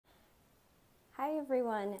Hi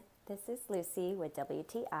everyone, this is Lucy with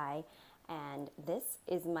WTI, and this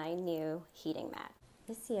is my new heating mat.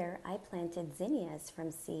 This year I planted zinnias from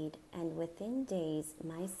seed, and within days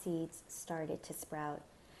my seeds started to sprout.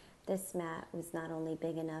 This mat was not only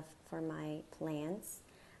big enough for my plants,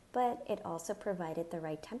 but it also provided the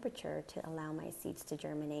right temperature to allow my seeds to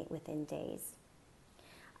germinate within days.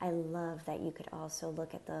 I love that you could also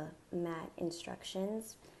look at the mat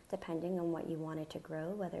instructions depending on what you wanted to grow,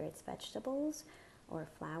 whether it's vegetables or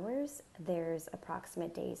flowers. There's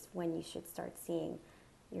approximate days when you should start seeing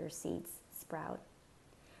your seeds sprout.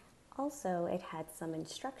 Also, it had some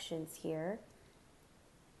instructions here.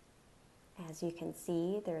 As you can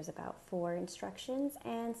see, there's about 4 instructions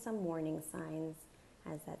and some warning signs,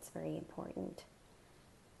 as that's very important.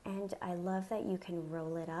 And I love that you can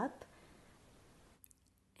roll it up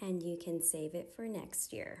and you can save it for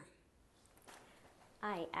next year.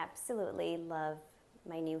 I absolutely love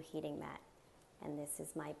my new heating mat, and this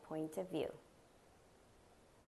is my point of view.